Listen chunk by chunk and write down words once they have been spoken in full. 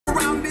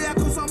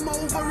care cause I'm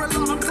over a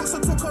lot. I'm just a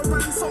took a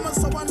ransom and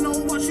so I know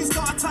what she's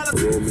got to tell her.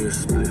 Roll me a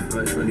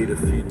spliff, I need a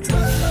few drinks.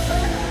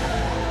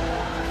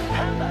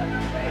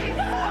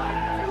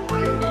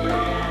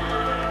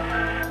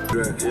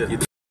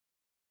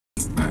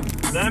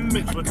 Them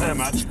mixed with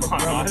them actually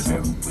quite nice.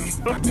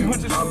 You're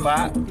just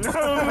fat.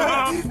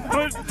 I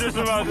was just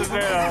about to say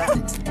that.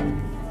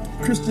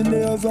 Christian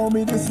nails on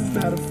me, this is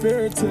not a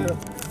fairy tale.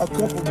 A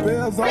couple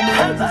bells on me,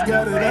 I just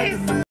got it out the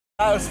mail.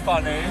 That was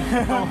funny.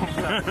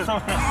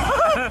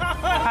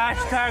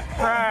 Hashtag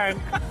prank.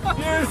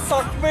 You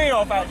sucked me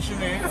off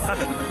actually.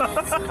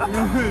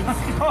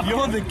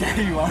 You're the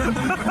gay one.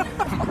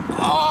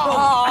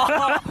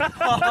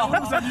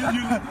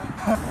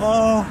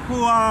 Oh,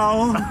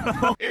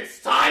 wow. It's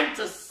time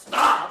to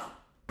stop!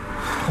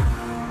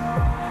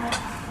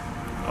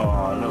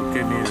 Oh, look,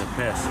 give me the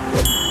piss.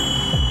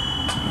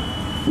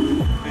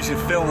 You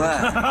should film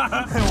that.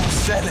 We'll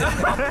sell it to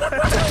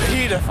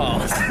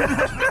paedophiles.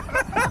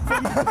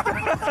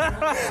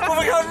 We'll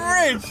become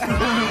rich.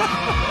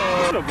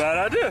 Not a bad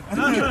idea.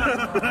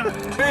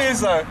 Thing is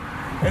though,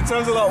 in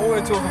terms of like what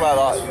we're talking about,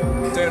 like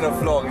doing a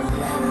vlog,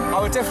 I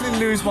would definitely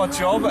lose my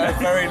job at a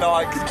very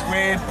like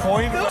weird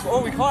point.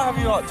 Oh, we can't have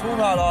you like talking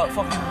about like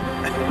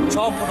fucking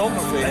child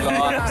pornography,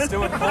 like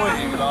still employ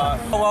you. Like,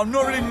 oh, well, I'm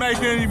not really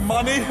making any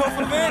money off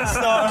of it,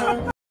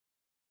 so.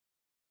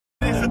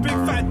 It's a big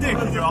fat dick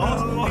in your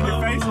ass, in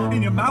your face,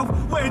 in your mouth.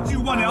 Where do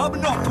you want it?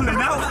 I'm not pulling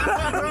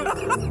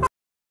out.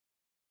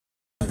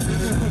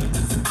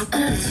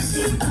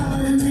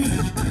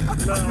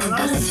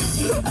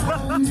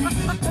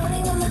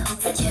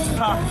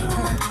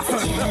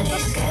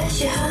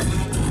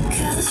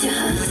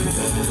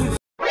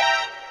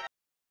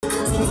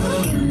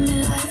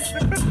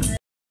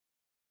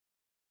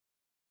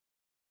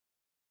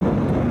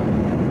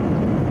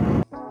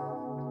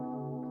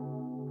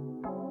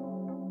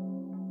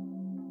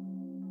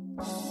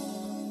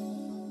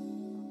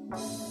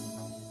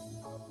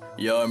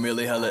 Yo, I'm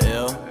really hella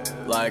ill,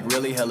 like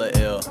really hella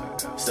ill.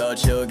 So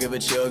chill, give a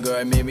chill,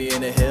 girl, meet me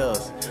in the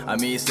hills. I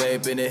mean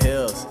safe in the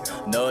hills,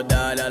 no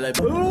doubt I like.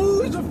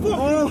 Ooh, it's a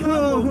fucking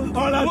camel!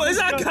 Oh, what is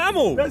that, a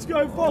camel? Let's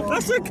go fuck.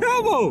 That's a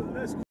camel!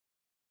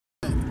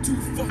 Too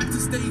fucked to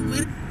stay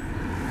with.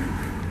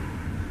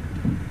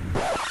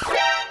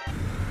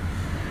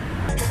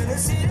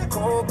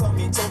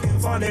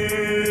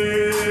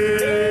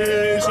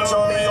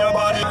 Show me your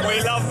body. We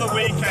love the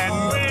weekend.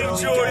 We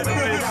enjoy the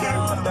weekend.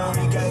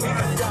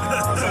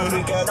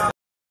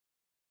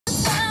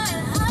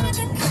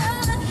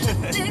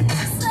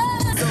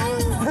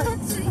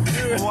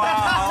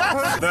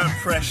 Wow, they're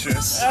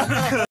precious. Fuck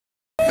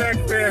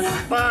this,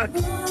 fuck. That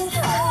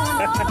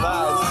is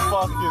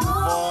fucking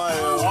vile.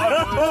 What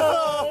the fuck?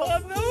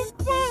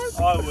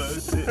 I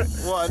would.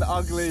 What an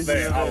ugly Mate,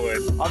 human. I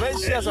would. I bet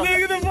she has a. Look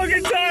at the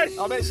fucking tash!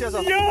 I bet she has a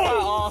fat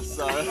arse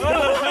though.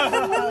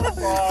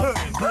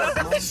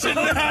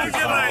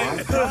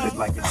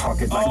 Like it's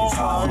talking like it's Oh,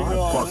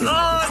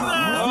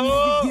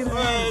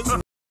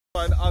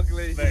 what an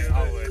ugly Mate, human. I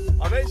would.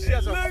 I bet she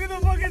has a. Look at the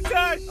fucking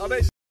tash! I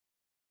bet.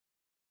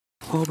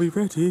 Are we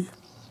ready?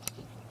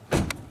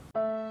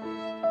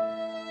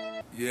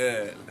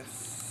 Yeah,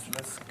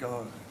 let's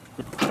go.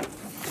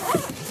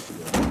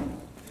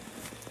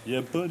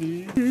 Yeah,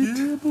 buddy.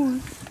 Yeah, boy.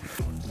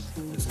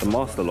 It's the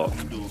master lock.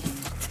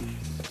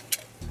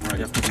 Right,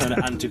 you have to turn it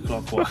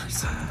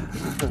anti-clockwise.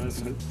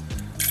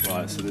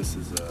 Right, so this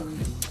is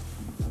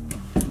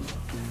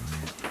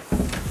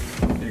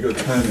You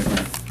gotta turn it,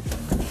 man.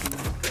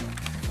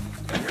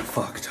 You're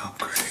fucked up,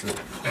 Chris.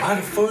 I had a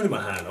phone in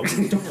my hand. I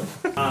wasn't done.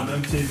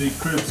 MTV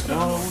Cribs.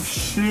 Oh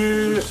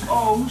shit!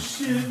 Oh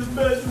shit! The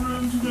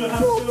bedrooms. We're gonna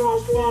have so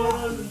much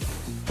fun.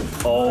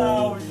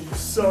 Oh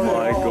so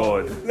my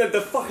god! Let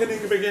the fucking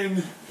thing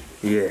begin.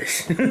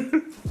 Yes.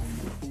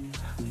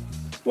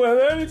 Well,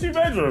 there are only 2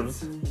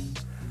 bedrooms.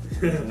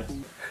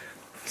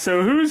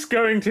 So who's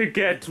going to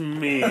get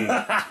me?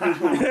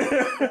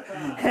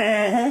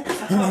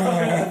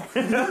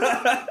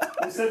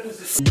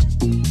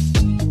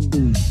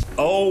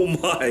 Oh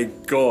my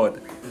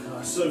god!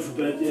 Sofa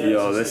bed, yeah.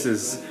 Yo, this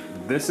is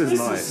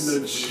nice.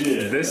 Is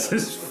shit. This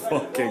is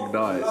fucking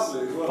nice.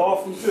 Far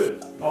from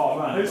good. Oh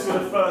man, who's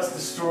gonna first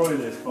destroy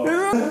this? Wait,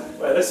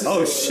 this is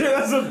oh shit,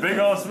 that's a big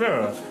ass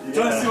mirror. Yeah.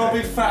 Do I see my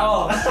big fat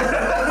arse?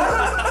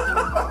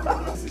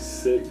 This is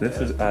sick. This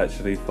is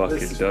actually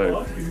fucking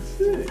dope. Fucking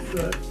sick,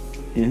 man.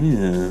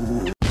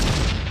 Yeah.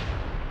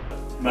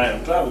 Mate,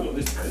 I'm glad we got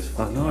this place.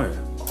 I know.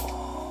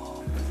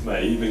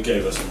 Mate, he even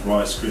gave us some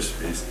Rice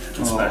Krispies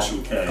and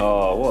special cake.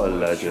 Oh, what a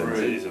legend.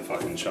 He's a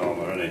fucking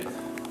charmer, isn't he?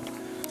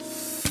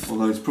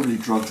 Although he's probably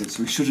drugged it,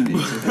 so we shouldn't eat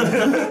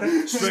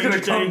it. She's gonna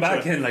come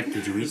back in like,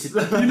 did you eat it?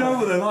 You know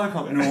what they're like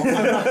up north.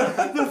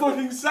 They're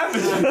fucking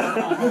savages.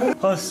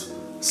 Us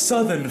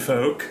southern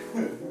folk.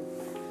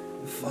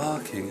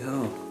 Fucking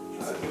hell.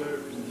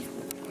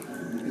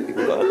 We've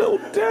got a little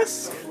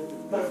desk.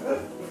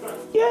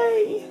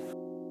 Yay!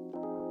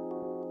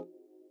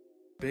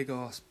 Big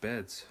ass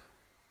beds.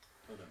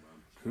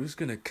 Who's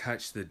gonna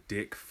catch the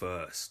dick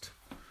first?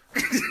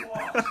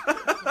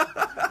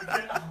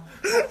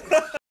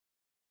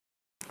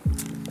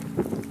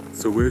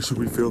 So where should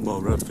we film our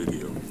rap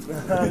video?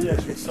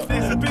 There's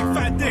a big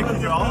fat dick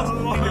in your arse,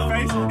 in your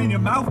face, in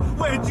your mouth.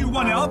 Where do you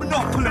want it? I'm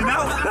not pulling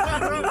out.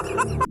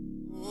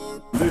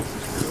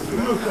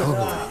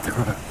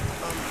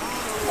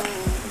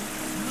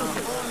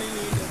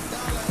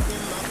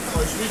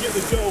 Should we get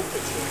the goal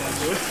picture of that?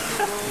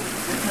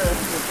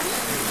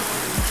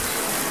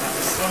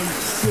 That's so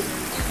sick.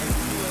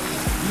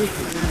 Look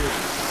at it.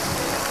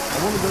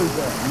 I want to go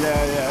there.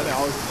 Yeah, I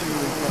was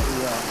thinking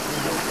exactly that.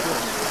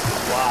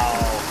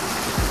 Wow.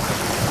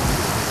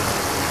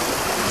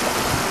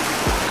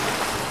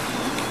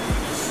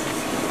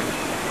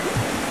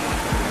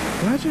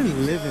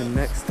 Imagine living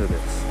next to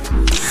this.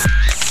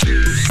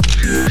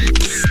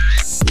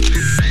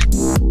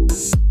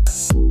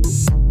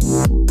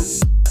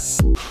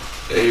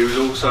 He was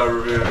also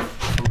reviewing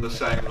from the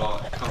same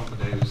like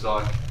company. It was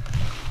like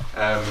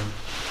kind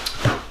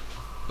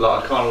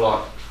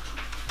of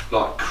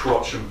like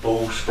crotch and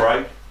ball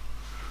spray.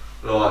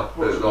 Like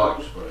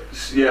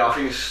yeah, I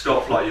think it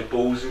stopped like your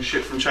balls and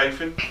shit from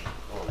chafing.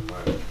 Oh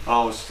man.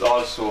 I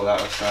saw that.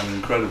 That sounded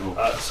incredible.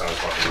 That sounds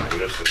fucking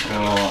magnificent.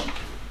 Oh.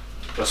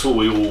 That's what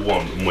we all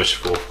want and wish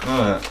for.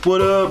 Alright.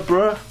 What up,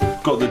 bruh?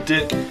 Got the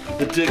dick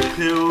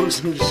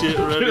pills and shit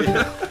ready.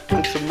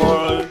 And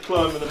tomorrow,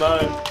 climbing the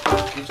mountain.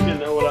 I'm just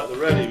getting it all out the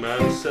ready,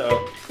 man. Set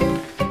up so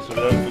we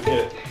don't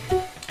forget.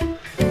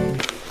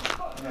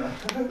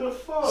 What the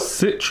fuck?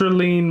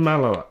 Citrulline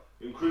malate.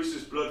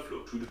 Increases blood flow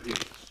to the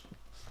penis.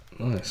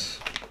 Nice.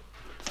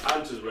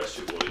 And to the rest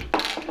of your body.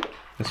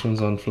 This one's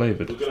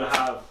unflavoured. We're gonna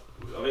have,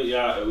 I think,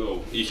 yeah,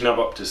 well, you can have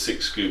up to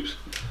 6 scoops.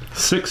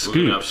 6 We're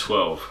gonna have scoops?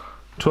 12.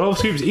 12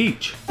 scoops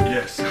each?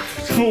 Yes.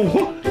 For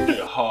what?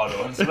 You're hard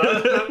ones, man.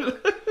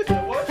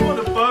 Why do you want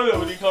a boner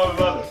when you climb a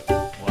mountain?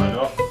 Why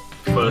not?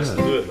 First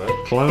to do it, man.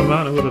 Climb a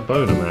mountain with a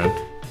boner, man.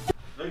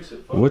 Makes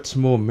it fun. What's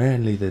more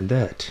manly than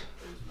that?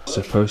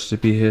 Supposed to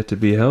be here to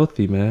be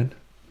healthy, man.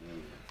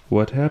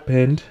 What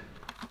happened?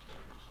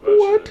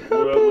 What happened?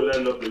 We'll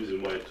end up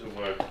losing weight, don't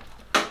worry.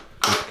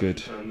 That's good.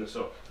 Turn this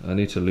off. I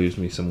need to lose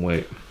me some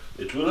weight.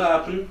 It will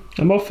happen.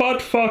 I'm a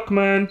fat fuck,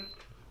 man.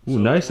 Ooh,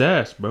 nice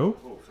ass, bro.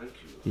 Oh, thank you.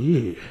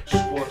 Yeah.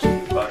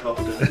 Squatting back up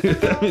there.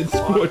 It's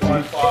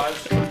squatty.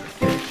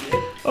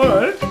 5.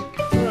 Alright.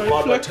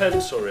 5 by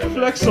 10, sorry. I meant.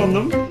 Flex on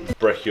them.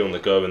 Brekkie on the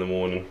go in the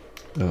morning.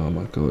 Oh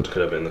my god.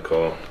 Could have been in the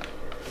car.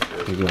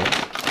 We got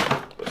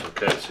Got some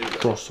KFC.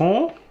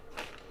 croissant.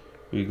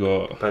 We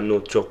got Pain au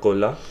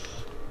chocolat.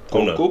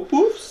 Oh no. Cocoa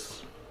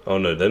Puffs. Oh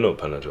no, they're not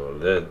pain au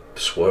chocolat. They're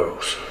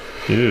swirls.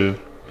 Yeah.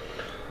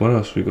 What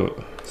else we got?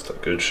 It's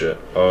that good shit.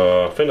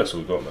 I think that's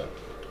all we got, man.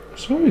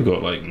 So we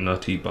got like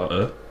nutty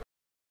butter.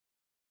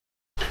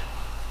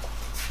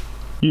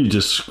 You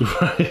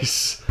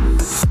disgrace.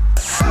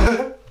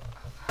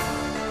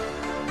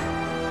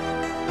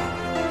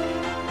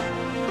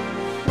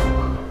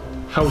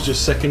 How was your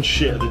second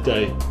shit of the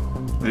day?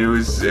 It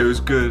was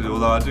good,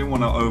 although I didn't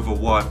want to over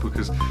wipe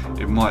because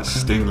it might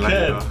sting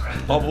later.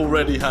 I've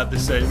already had the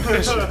same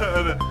issue.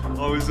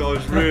 I was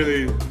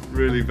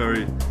really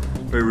very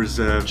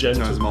reserved in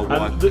terms of my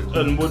wipe.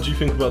 And what do you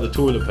think about the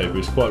toilet paper?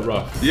 It's quite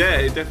rough. Yeah,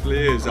 it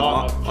definitely is.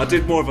 I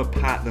did more of a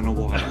pat than a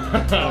wipe.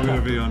 I'm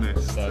gonna be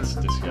honest. That's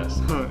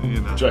disgusting.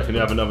 You know. Do you reckon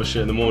you have another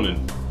shit in the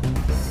morning?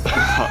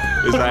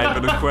 Is that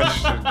even a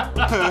question?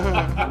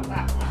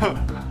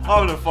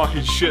 I'm gonna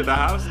fucking shit the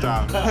house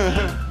down.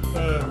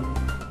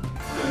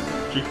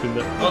 Keeping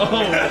that. Oh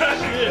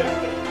shit!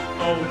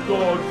 Oh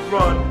god,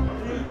 run!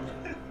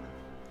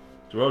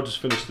 Jarrell just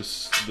finished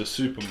the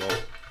super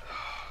malt.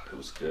 It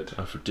was good.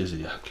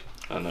 Aphrodisiac.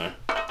 I know.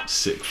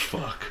 Sick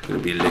fuck. I'm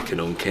gonna be licking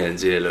on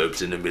Ken's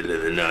earlobes in the middle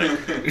of the night.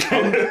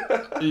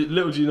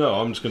 Little do you know,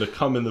 I'm just gonna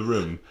come in the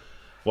room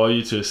while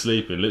you two are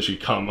sleeping, literally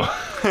come.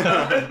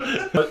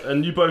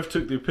 And you both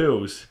took the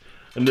pills.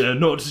 And they're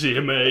not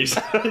CMAs.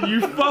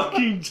 You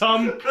fucking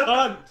dumb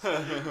cunt.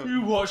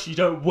 You watch, you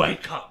don't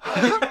wake up.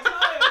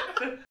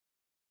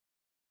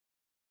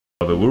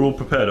 But we're all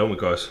prepared, aren't we,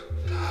 guys?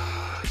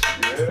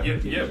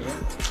 Yeah.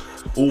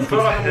 All I feel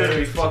like I'm gonna be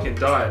prepared. fucking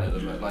dying at the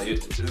moment. Like,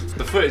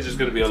 the footage is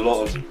gonna be a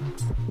lot of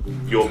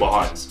your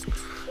behinds.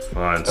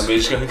 Fine. And we're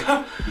just gonna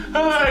go,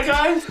 alright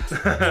guys,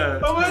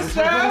 almost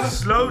there.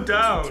 Slow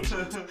down.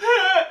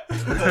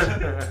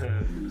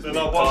 Then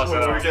at one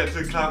point when we get to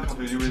the cloud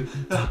company, you win.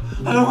 I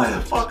don't know where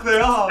the fuck they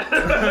are.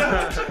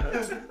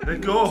 They're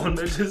gone.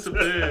 They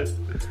disappeared.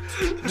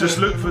 Just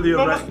look for the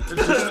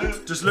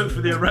just look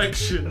for the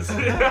erections.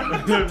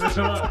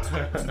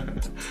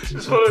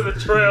 Just follow the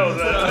trails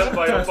left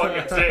by your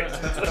fucking dick.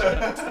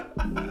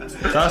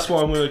 That's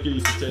why I'm gonna get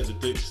you to take the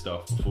dick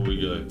stuff before we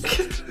go.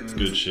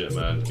 Good shit,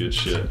 man. Good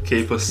shit.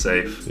 Keep us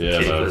safe. Yeah,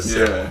 Keep man. us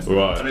safe. Yeah.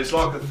 Right. And it's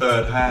like a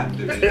third hand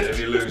if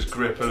you lose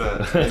grip of it.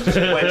 You just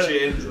wedge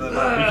it into the You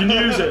man. can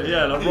use it,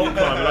 yeah, like rock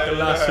climbing, like a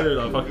lasso,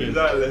 like fucking.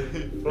 Exactly.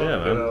 Yeah,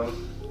 man.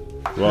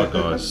 Right,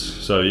 guys.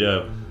 So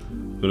yeah,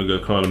 we're gonna go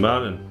climb a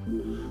mountain.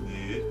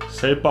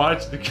 Say bye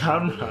to the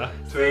camera.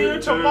 See you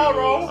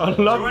tomorrow. I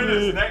love Join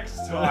you. us next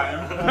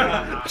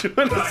time.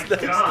 Join us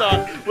next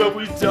time when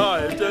we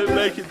die and don't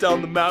make it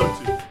down the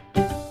mountain.